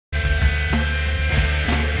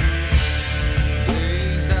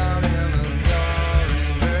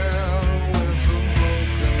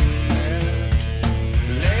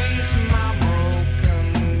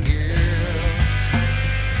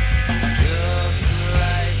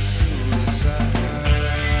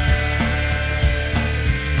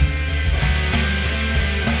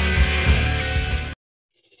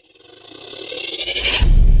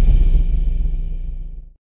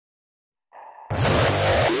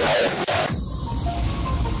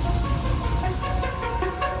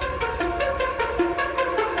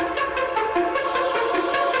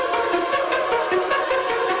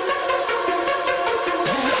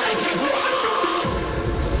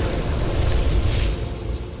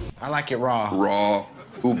I like it raw. Raw.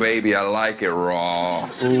 Ooh, baby, I like it raw.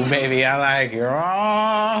 Ooh, baby, I like it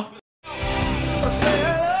raw.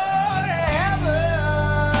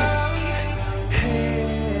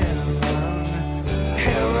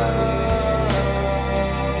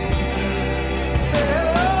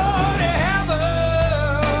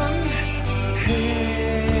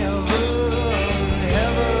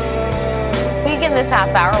 This half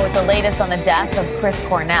hour with the latest on the death of Chris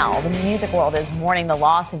Cornell. The music world is mourning the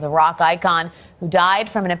loss of the rock icon who died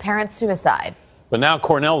from an apparent suicide. But now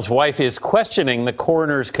Cornell's wife is questioning the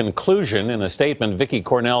coroner's conclusion. In a statement, Vicky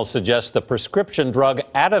Cornell suggests the prescription drug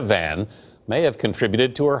Ativan may have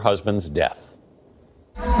contributed to her husband's death.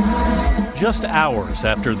 Just hours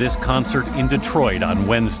after this concert in Detroit on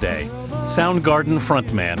Wednesday, Soundgarden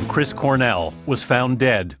frontman Chris Cornell was found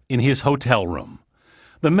dead in his hotel room.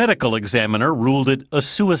 The medical examiner ruled it a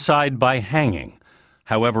suicide by hanging.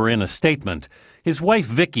 However, in a statement, his wife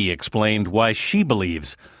Vicky explained why she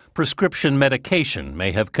believes prescription medication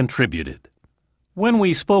may have contributed. When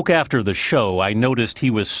we spoke after the show, I noticed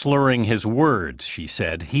he was slurring his words, she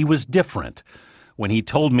said. He was different. When he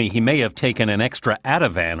told me he may have taken an extra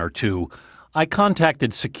Ativan or two, I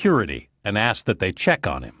contacted security and asked that they check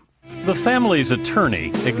on him. The family's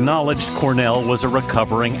attorney acknowledged Cornell was a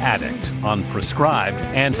recovering addict on prescribed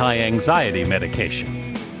anti-anxiety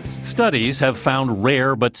medication. Studies have found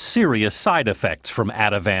rare but serious side effects from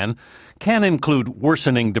Ativan, can include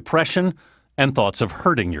worsening depression and thoughts of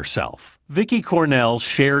hurting yourself. Vicky Cornell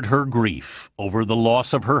shared her grief over the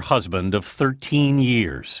loss of her husband of 13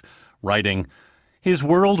 years, writing, "His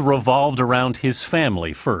world revolved around his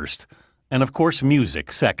family first, and of course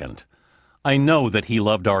music second. I know that he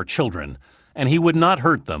loved our children, and he would not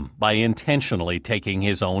hurt them by intentionally taking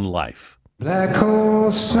his own life." Black hole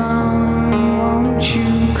sun, won't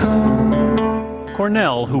you come?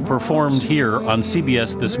 Cornell, who performed here on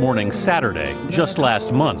CBS This Morning Saturday, just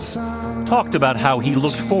last month, talked about how he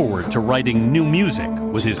looked forward to writing new music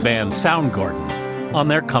with his band Soundgarden on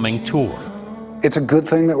their coming tour. It's a good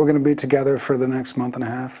thing that we're going to be together for the next month and a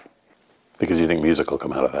half. Because you think music will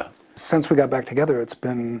come out of that? Since we got back together, it's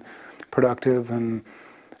been productive and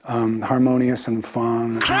harmonious and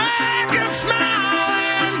fun.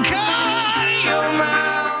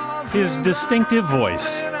 His distinctive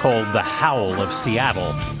voice, called the Howl of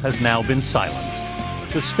Seattle, has now been silenced.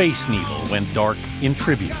 The Space Needle went dark in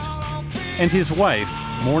tribute. And his wife,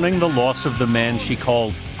 mourning the loss of the man she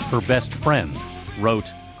called her best friend,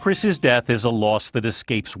 wrote, "Chris's death is a loss that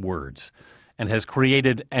escapes words and has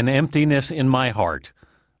created an emptiness in my heart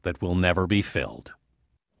that will never be filled."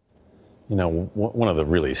 You know, one of the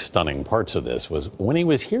really stunning parts of this was when he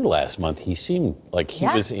was here last month, he seemed like he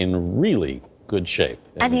was in really good shape.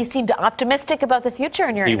 And he seemed optimistic about the future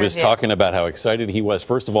in your interview. He was talking about how excited he was,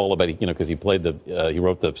 first of all, about, you know, because he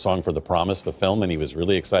wrote the song for The Promise, the film, and he was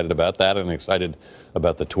really excited about that and excited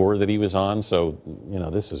about the tour that he was on. So, you know,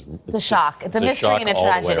 it's a shock. It's a mystery and a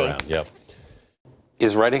tragedy. Yep.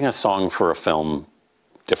 Is writing a song for a film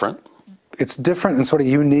different? It's different and sort of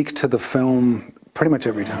unique to the film pretty much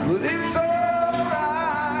every time.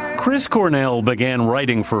 Chris Cornell began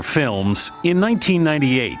writing for films in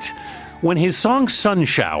 1998 when his song Sun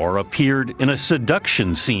Shower appeared in a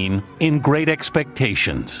seduction scene in Great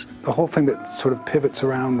Expectations. The whole thing that sort of pivots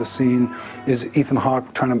around the scene is Ethan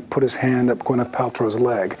Hawke trying to put his hand up Gwyneth Paltrow's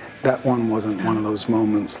leg. That one wasn't one of those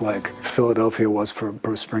moments like Philadelphia was for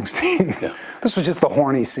Bruce Springsteen. Yeah. This was just the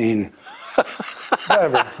horny scene.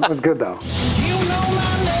 Whatever, it was good though.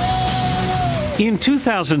 In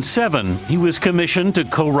 2007, he was commissioned to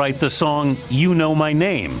co-write the song You Know My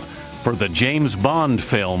Name for the James Bond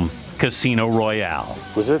film Casino Royale.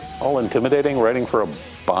 Was it all intimidating writing for a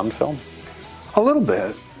Bond film? A little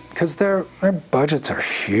bit, because their budgets are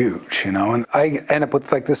huge, you know, and I end up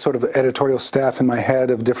with like this sort of editorial staff in my head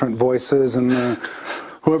of different voices, and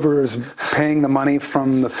whoever is paying the money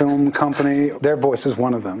from the film company, their voice is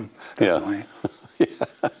one of them, definitely. Yeah.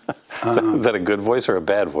 Is that a good voice or a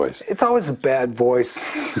bad voice? It's always a bad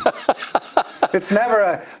voice. It's never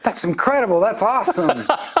a, that's incredible, that's awesome.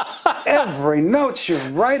 Every note you're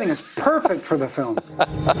writing is perfect for the film.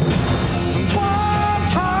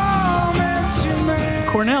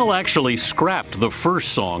 Cornell actually scrapped the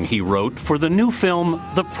first song he wrote for the new film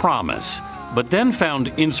The Promise, but then found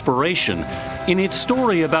inspiration in its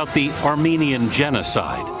story about the Armenian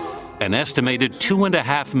genocide. An estimated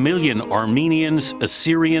 2.5 million Armenians,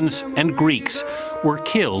 Assyrians, and Greeks were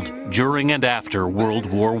killed during and after World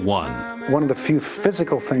War I. One of the few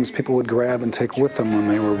physical things people would grab and take with them when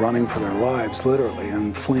they were running for their lives, literally,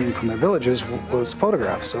 and fleeing from their villages was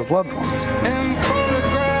photographs of loved ones. And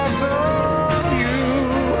photographs of you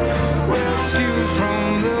rescued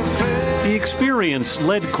from The experience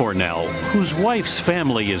led Cornell, whose wife's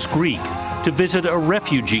family is Greek, to visit a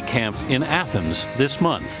refugee camp in Athens this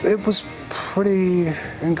month. It was pretty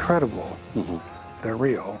incredible. They're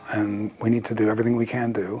real, and we need to do everything we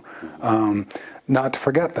can do not to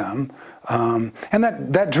forget them. And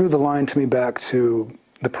that drew the line to me back to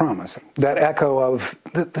the promise. That echo of,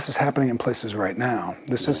 this is happening in places right now.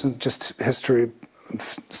 This isn't just history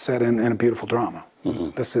set in a beautiful drama.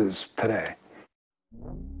 This is today.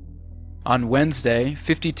 On Wednesday,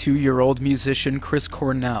 52-year-old musician Chris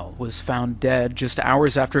Cornell was found dead just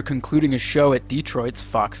hours after concluding a show at Detroit's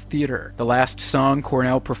Fox Theater. The last song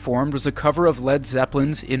Cornell performed was a cover of Led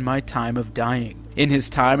Zeppelin's In My Time of Dying. In his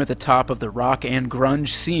time at the top of the rock and grunge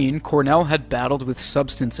scene, Cornell had battled with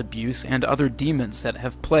substance abuse and other demons that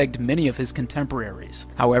have plagued many of his contemporaries.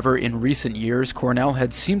 However, in recent years, Cornell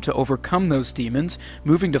had seemed to overcome those demons,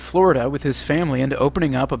 moving to Florida with his family and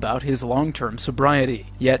opening up about his long-term sobriety.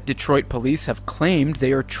 Yet, Detroit police have claimed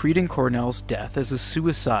they are treating Cornell's death as a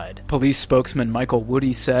suicide. Police spokesman Michael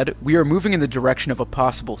Woody said, "We are moving in the direction of a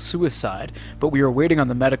possible suicide, but we are waiting on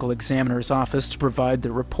the medical examiner's office to provide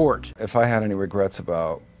the report." If I had any regrets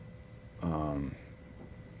about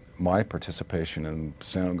my participation in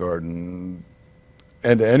Soundgarden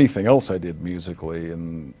and anything else I did musically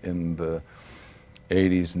in the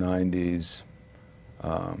 80s, 90s,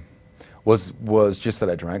 was just that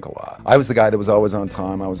I drank a lot. I was the guy that was always on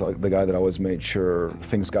time. I was the guy that always made sure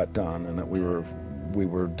things got done and that we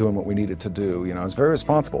were doing what we needed to do. You know, I was very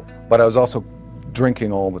responsible, but I was also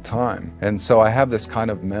drinking all the time. And so I have this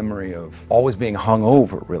kind of memory of always being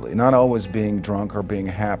hungover, really, not always being drunk or being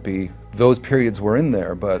happy. Those periods were in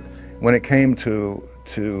there, but when it came to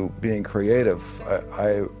being creative,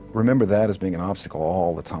 I remember that as being an obstacle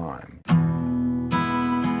all the time.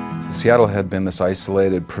 Seattle had been this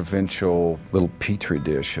isolated, provincial little petri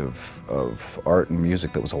dish of art and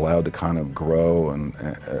music that was allowed to kind of grow and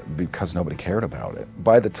because nobody cared about it.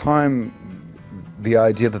 By the time the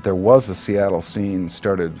idea that there was a Seattle scene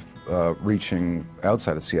started reaching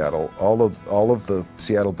outside of Seattle, all of the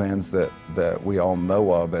Seattle bands that we all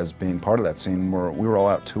know of as being part of that scene we were all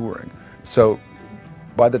out touring. So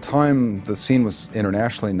by the time the scene was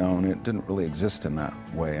internationally known, it didn't really exist in that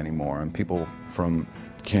way anymore, and people from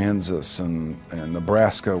Kansas and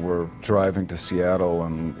Nebraska were driving to Seattle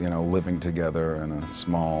and, you know, living together in a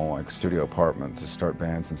small studio apartment to start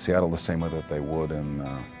bands in Seattle the same way that they would in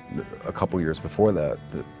a couple years before that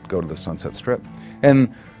go to the Sunset Strip.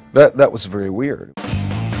 And that was very weird.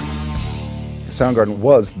 Soundgarden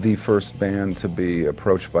was the first band to be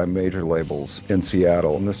approached by major labels in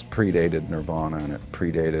Seattle, and this predated Nirvana, and it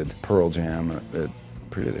predated Pearl Jam, it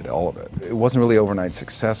predated all of it. It wasn't really overnight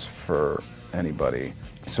success for anybody,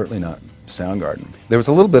 certainly not Soundgarden. There was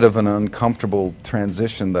a little bit of an uncomfortable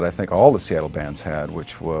transition that I think all the Seattle bands had,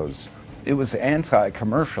 which was, it was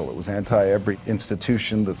anti-commercial. It was anti-every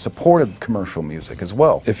institution that supported commercial music as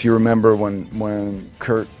well. If you remember when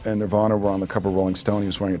Kurt and Nirvana were on the cover of Rolling Stone, he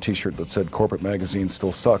was wearing a t-shirt that said, "Corporate magazines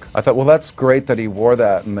still suck." I thought, well, that's great that he wore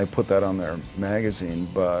that and they put that on their magazine,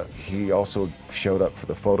 but he also showed up for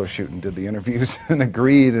the photo shoot and did the interviews and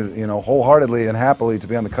agreed, you know, wholeheartedly and happily to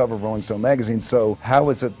be on the cover of Rolling Stone magazine. So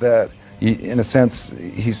how is it that in a sense,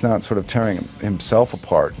 he's not sort of tearing himself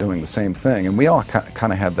apart doing the same thing? And we all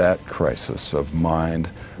kind of had that crisis of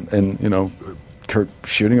mind. And, you know, Kurt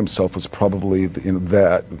shooting himself was probably, you know,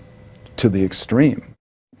 that to the extreme.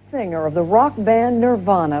 Singer of the rock band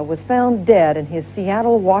Nirvana was found dead in his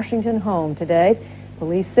Seattle, Washington home today.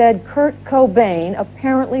 Police said Kurt Cobain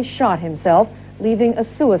apparently shot himself, leaving a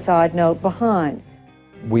suicide note behind.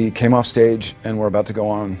 We came off stage and were about to go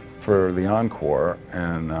on for the encore,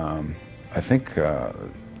 and I think the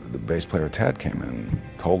bass player Tad came in and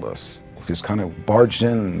told us. Just kind of barged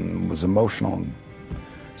in and was emotional and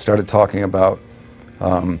started talking about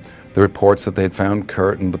the reports that they'd found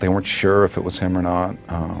Kurt, but they weren't sure if it was him or not.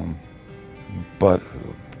 But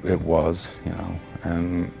it was, you know,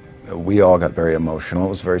 and we all got very emotional. It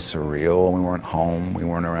was very surreal. We weren't home. We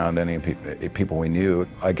weren't around any people we knew.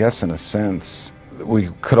 I guess in a sense, we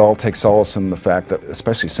could all take solace in the fact that,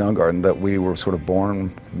 especially Soundgarden, that we were sort of born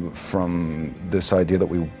from this idea that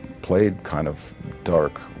we played kind of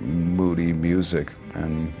dark, moody music,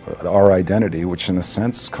 and our identity, which in a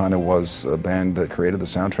sense kind of was a band that created the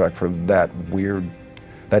soundtrack for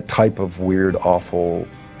that type of weird, awful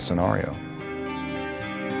scenario.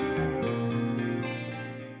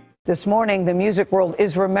 This morning, the music world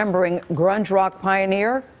is remembering grunge rock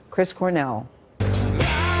pioneer Chris Cornell.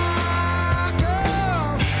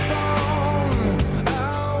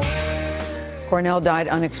 Cornell died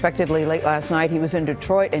unexpectedly late last night. He was in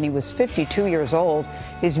Detroit and he was 52 years old.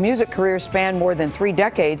 His music career spanned more than 3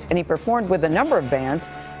 decades, and he performed with a number of bands.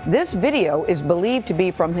 This video is believed to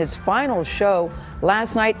be from his final show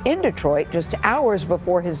last night in Detroit, just hours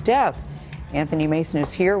before his death. Anthony Mason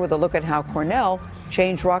is here with a look at how Cornell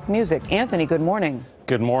changed rock music. Anthony, good morning.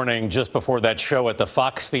 Good morning. Just before that show at the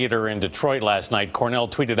Fox Theater in Detroit last night, Cornell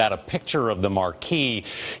tweeted out a picture of the marquee.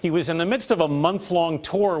 He was in the midst of a month-long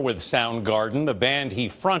tour with Soundgarden, the band he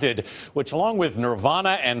fronted, which along with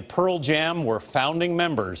Nirvana and Pearl Jam were founding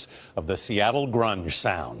members of the Seattle grunge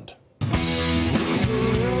sound.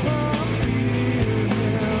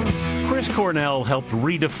 Chris Cornell helped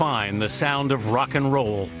redefine the sound of rock and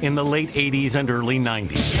roll in the late 80s and early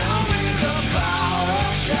 90s.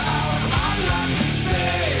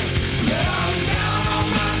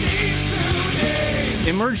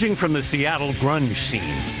 Emerging from the Seattle grunge scene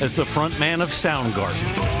as the frontman of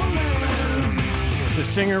Soundgarden, the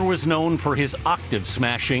singer was known for his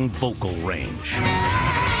octave-smashing vocal range.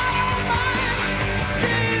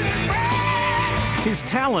 His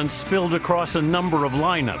talents spilled across a number of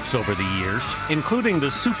lineups over the years, including the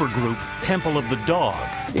supergroup Temple of the Dog.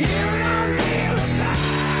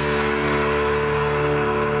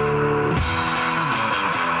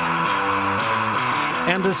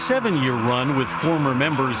 And a 7-year run with former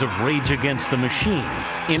members of Rage Against the Machine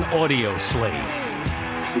in Audioslave.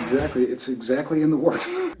 Exactly, it's exactly in the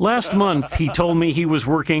works. Last month, he told me he was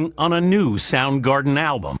working on a new Soundgarden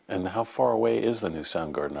album. And how far away is the new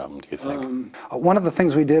Soundgarden album, do you think? One of the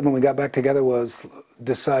things we did when we got back together was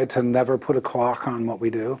decide to never put a clock on what we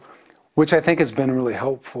do, which I think has been really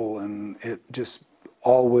helpful, and it just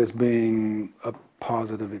always being a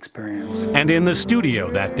positive experience. And in the studio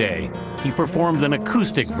that day, he performed an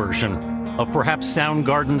acoustic version of perhaps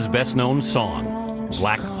Soundgarden's best-known song,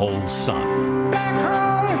 Black Hole Sun.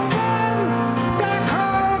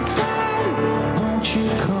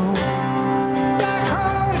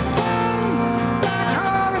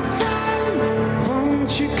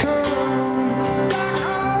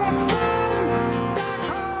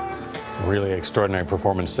 Really extraordinary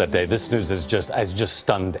performance that day. This news has just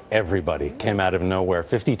stunned everybody. Came out of nowhere.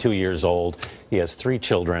 52 years old. He has 3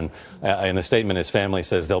 children. In a statement, his family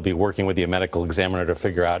says they'll be working with the medical examiner to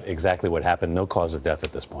figure out exactly what happened. No cause of death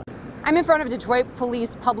at this point. I'm in front of Detroit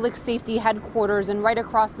Police Public Safety Headquarters, and right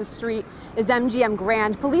across the street is MGM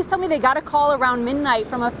Grand. Police tell me they got a call around midnight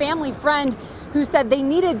from a family friend who said they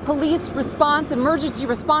needed police response, emergency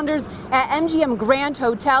responders at MGM Grand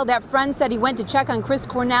Hotel. That friend said he went to check on Chris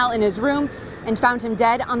Cornell in his room and found him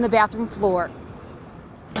dead on the bathroom floor.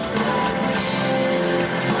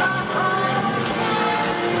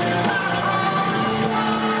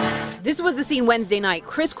 This was the scene Wednesday night.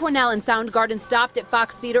 Chris Cornell and Soundgarden stopped at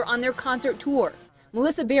Fox Theater on their concert tour.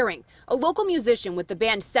 Melissa Beering, a local musician with the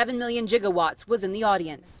band 7 Million Gigawatts, was in the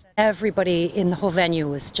audience. Everybody in the whole venue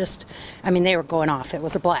was just, I mean, they were going off. It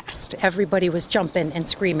was a blast. Everybody was jumping and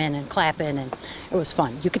screaming and clapping, and it was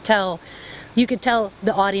fun. You could tell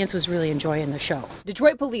the audience was really enjoying the show.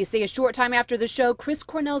 Detroit police say a short time after the show, Chris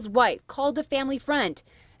Cornell's wife called a family friend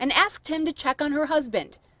and asked him to check on her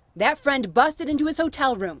husband. That friend busted into his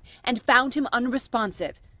hotel room and found him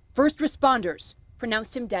unresponsive. First responders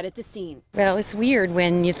pronounced him dead at the scene. Well, it's weird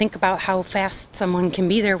when you think about how fast someone can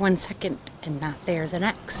be there 1 second and not there the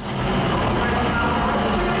next.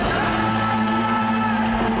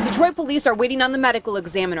 Detroit police are waiting on the medical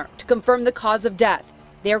examiner to confirm the cause of death.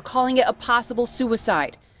 They are calling it a possible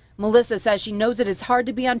suicide. Melissa says she knows it is hard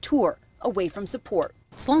to be on tour away from support.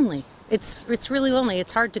 It's lonely. It's really lonely.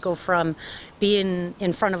 It's hard to go from being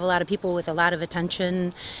in front of a lot of people with a lot of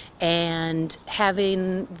attention and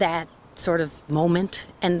having that sort of moment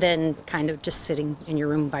and then kind of just sitting in your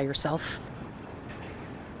room by yourself.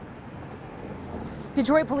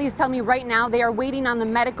 Detroit police tell me right now they are waiting on the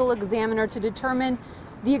medical examiner to determine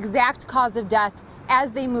the exact cause of death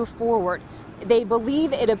as they move forward. They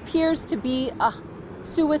believe it appears to be a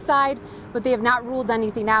suicide, but they have not ruled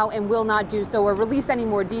anything out and will not do so or release any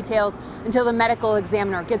more details until the medical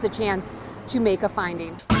examiner gets a chance to make a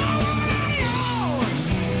finding.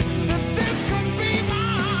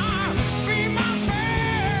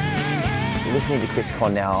 Listening to Chris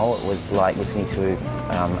Cornell was like listening to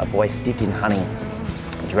a voice dipped in honey,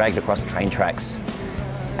 dragged across train tracks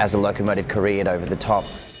as a locomotive careered over the top.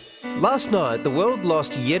 Last night, the world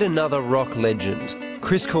lost yet another rock legend.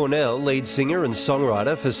 Chris Cornell, lead singer and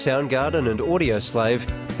songwriter for Soundgarden and Audioslave,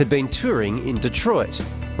 had been touring in Detroit.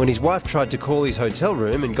 When his wife tried to call his hotel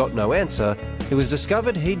room and got no answer, it was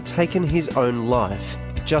discovered he'd taken his own life.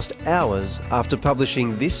 just hours after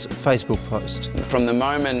publishing this Facebook post. From the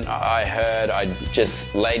moment I heard, I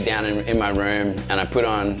just laid down in my room and I put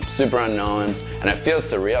on Super Unknown, and it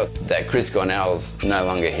feels surreal that Chris Cornell's no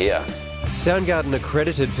longer here. Soundgarden are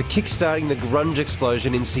credited for kickstarting the grunge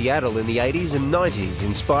explosion in Seattle in the 80s and 90s,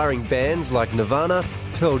 inspiring bands like Nirvana,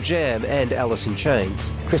 Pearl Jam and Alice in Chains.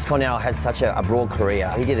 Chris Cornell has such a broad career.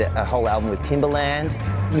 He did a whole album with Timbaland.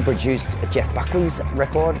 He produced Jeff Buckley's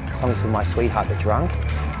record, Songs for My Sweetheart the Drunk.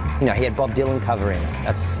 You know, he had Bob Dylan covering.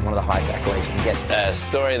 That's one of the highest accolades you can get. A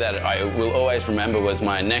story that I will always remember was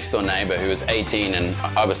my next door neighbor who was 18 and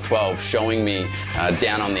I was 12 showing me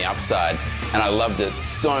Down on the Upside. And I loved it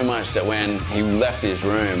so much that when he left his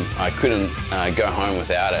room, I couldn't go home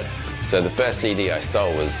without it. So the first CD I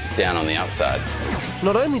stole was Down on the Upside.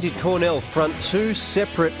 Not only did Cornell front two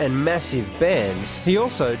separate and massive bands, he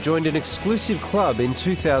also joined an exclusive club in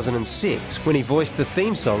 2006 when he voiced the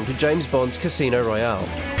theme song to James Bond's Casino Royale.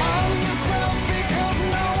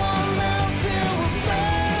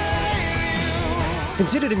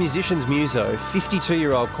 Considered a musician's muso,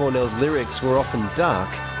 52-year-old Cornell's lyrics were often dark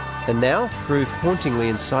and now prove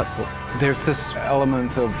hauntingly insightful. There's this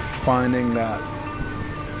element of finding that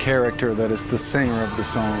character that is the singer of the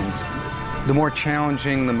songs. The more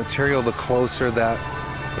challenging the material, the closer that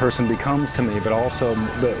person becomes to me, but also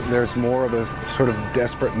there's more of a sort of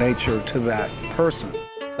desperate nature to that person.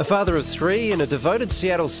 A father of three and a devoted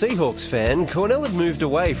Seattle Seahawks fan, Cornell had moved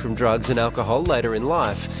away from drugs and alcohol later in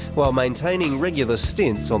life, while maintaining regular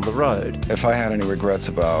stints on the road. If I had any regrets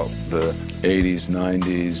about the 80s,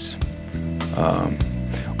 90s,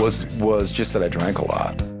 was just that I drank a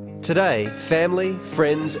lot. Today, family,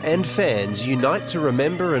 friends and fans unite to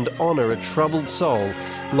remember and honour a troubled soul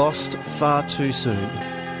lost far too soon.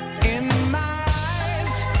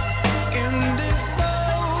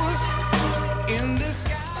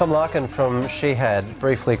 Tom Larkin from She Had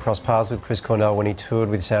briefly crossed paths with Chris Cornell when he toured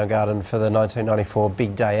with Soundgarden for the 1994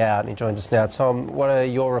 Big Day Out, and he joins us now. Tom, what are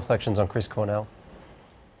your reflections on Chris Cornell?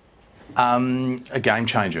 A game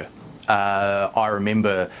changer. I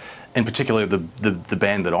remember, in particular, the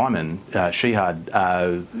band that I'm in, She Had,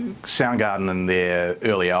 Soundgarden and their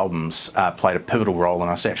early albums played a pivotal role in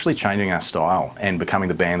us actually changing our style and becoming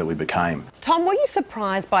the band that we became. Tom, were you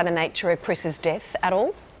surprised by the nature of Chris's death at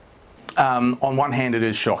all? On one hand, it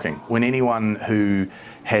is shocking. When anyone who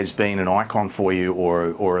has been an icon for you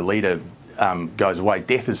or a leader goes away,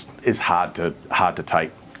 death is hard to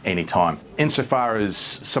take any time. Insofar as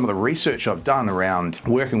some of the research I've done around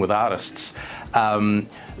working with artists,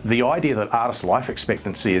 the idea that artists' life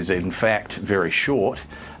expectancy is in fact very short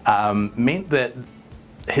meant that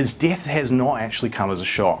his death has not actually come as a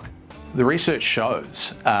shock. The research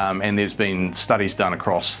shows, and there's been studies done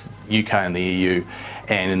across UK and the EU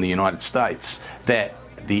and in the United States, that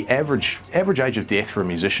the average age of death for a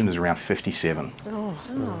musician is around 57.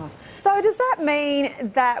 So does that mean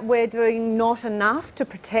that we're doing not enough to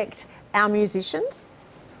protect our musicians?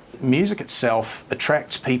 Music itself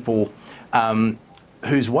attracts people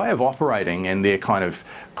whose way of operating and their kind of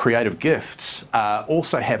creative gifts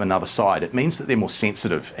also have another side. It means that they're more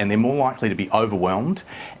sensitive and they're more likely to be overwhelmed,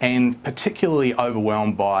 and particularly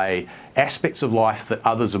overwhelmed by aspects of life that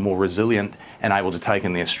others are more resilient and able to take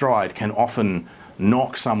in their stride can often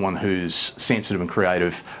knock someone who's sensitive and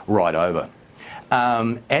creative right over.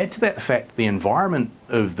 Add to that the fact that the environment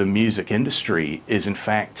of the music industry is in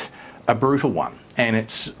fact a brutal one, and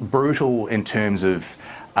it's brutal in terms of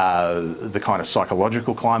the kind of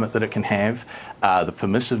psychological climate that it can have, the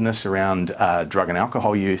permissiveness around drug and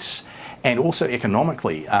alcohol use, and also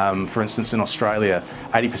economically. For instance, in Australia,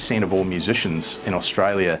 80% of all musicians in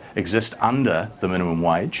Australia exist under the minimum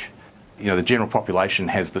wage. You know, the general population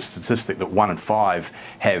has the statistic that 1 in 5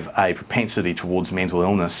 have a propensity towards mental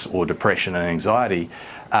illness or depression and anxiety,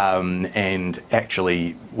 and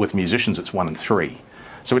actually with musicians it's 1 in 3.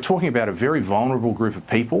 So we're talking about a very vulnerable group of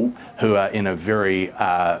people who are in a very,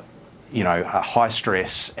 a high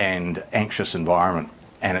stress and anxious environment,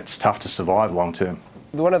 and it's tough to survive long term.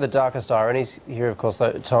 One of the darkest ironies here, of course,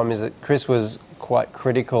 though, Tom, is that Chris was quite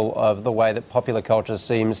critical of the way that popular culture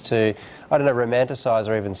seems to, I don't know, romanticize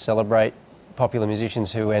or even celebrate popular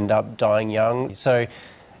musicians who end up dying young. So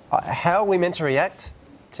how are we meant to react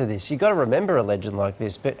to this? You've got to remember a legend like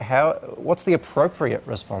this, but what's the appropriate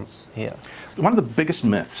response here? One of the biggest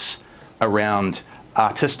myths around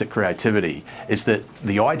artistic creativity is that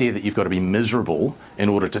the idea that you've got to be miserable in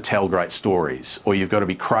order to tell great stories, or you've got to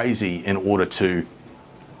be crazy in order to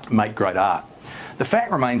make great art. The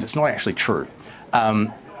fact remains it's not actually true.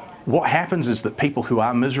 What happens is that people who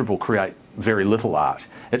are miserable create very little art,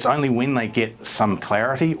 It's only when they get some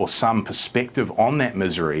clarity or some perspective on that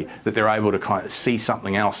misery that they're able to kind of see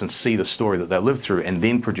something else and see the story that they lived through and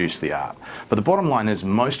then produce the art. But the bottom line is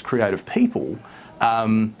most creative people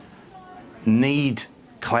need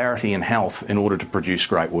clarity and health in order to produce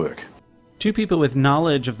great work. Two people with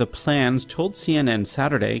knowledge of the plans told CNN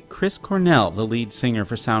Saturday Chris Cornell, the lead singer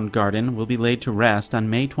for Soundgarden, will be laid to rest on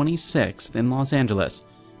May 26th in Los Angeles.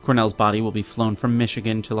 Cornell's body will be flown from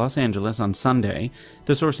Michigan to Los Angeles on Sunday.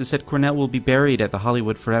 The sources said Cornell will be buried at the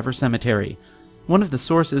Hollywood Forever Cemetery. One of the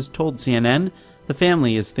sources told CNN the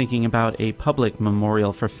family is thinking about a public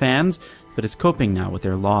memorial for fans, but is coping now with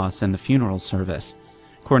their loss and the funeral service.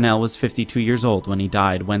 Cornell was 52 years old when he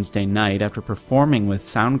died Wednesday night after performing with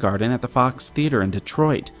Soundgarden at the Fox Theater in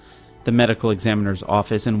Detroit. The medical examiner's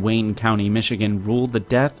office in Wayne County, Michigan, ruled the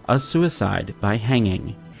death a suicide by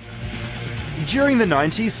hanging. During the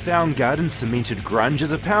 90s, Soundgarden cemented grunge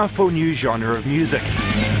as a powerful new genre of music.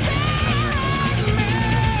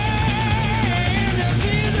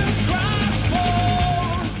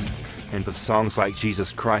 And with songs like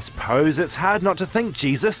Jesus Christ Pose, it's hard not to think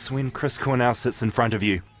Jesus when Chris Cornell sits in front of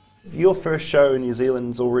you. Your first show in New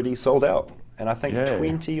Zealand's already sold out, and I think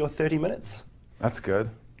 20 or 30 minutes. That's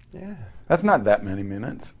good. Yeah. That's not that many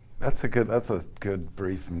minutes. That's a good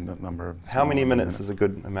brief number of How many minutes is a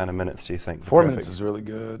good amount of minutes, do you think? 4 minutes is really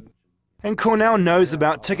good. And Cornell knows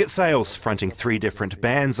about ticket sales, fronting 3 different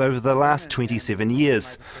bands over the last 27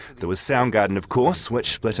 years. There was Soundgarden, of course,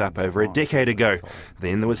 which split up over a decade ago.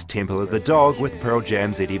 Then there was Temple of the Dog with Pearl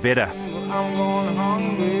Jam's Eddie Vedder.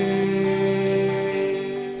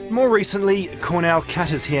 More recently, Cornell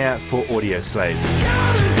cut his hair for Audioslave.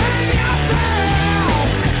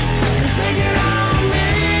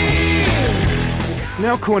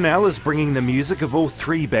 Now Cornell is bringing the music of all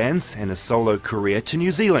 3 bands and a solo career to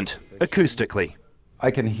New Zealand, acoustically. I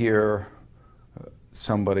can hear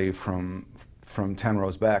somebody from 10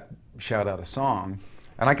 rows back shout out a song,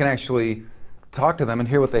 and I can actually talk to them and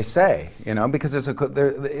hear what they say, you know, because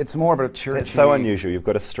it's more of a churchy... It's so unusual. You've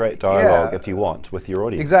got a straight dialogue, if you want, with your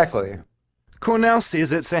audience. Exactly. Cornell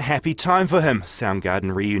says it's a happy time for him,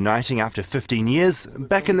 Soundgarden reuniting after 15 years,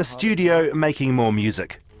 back in the studio making more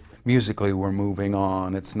music. Musically, we're moving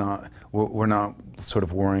on. We're not sort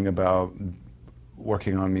of worrying about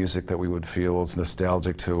working on music that we would feel is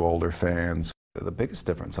nostalgic to older fans. The biggest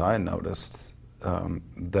difference I noticed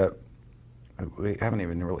that we haven't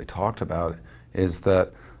even really talked about is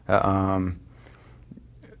that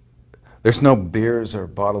there's no beers or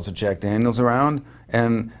bottles of Jack Daniels around,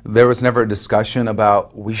 and there was never a discussion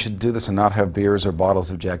about we should do this and not have beers or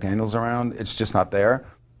bottles of Jack Daniels around. It's just not there.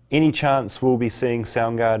 Any chance we'll be seeing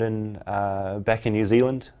Soundgarden back in New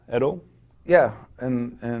Zealand at all? Yeah,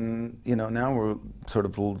 and you know, now we're sort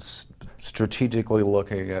of strategically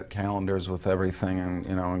looking at calendars with everything, and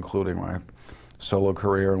you know, including my solo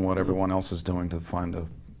career and what everyone else is doing to find a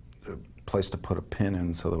place to put a pin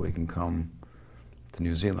in so that we can come to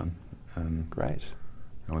New Zealand. And great.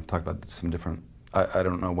 And we've talked about some different. I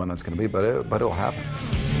don't know when that's going to be, but it'll happen.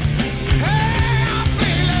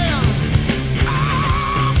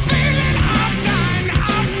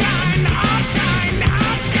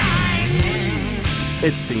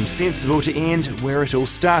 It seems sensible to end where it all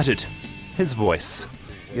started, his voice.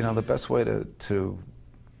 You know, the best way to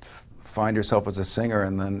find yourself as a singer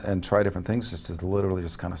and try different things is to literally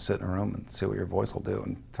just kind of sit in a room and see what your voice will do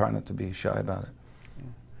and try not to be shy about it.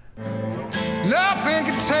 Nothing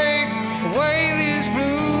can take away these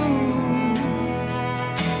blues.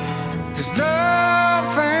 There's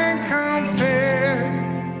nothing compared.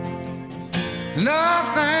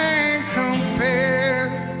 Nothing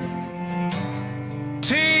compared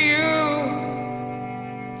to you.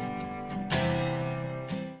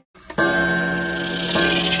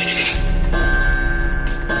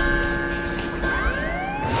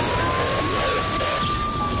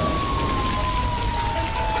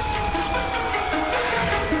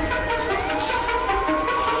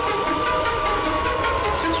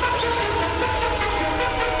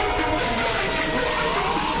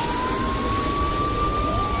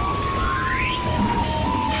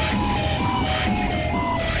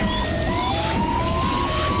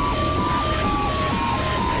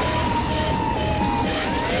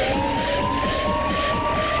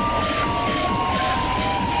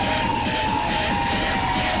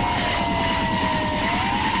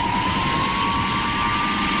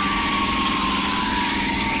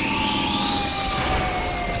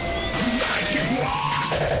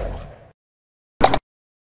 Wow.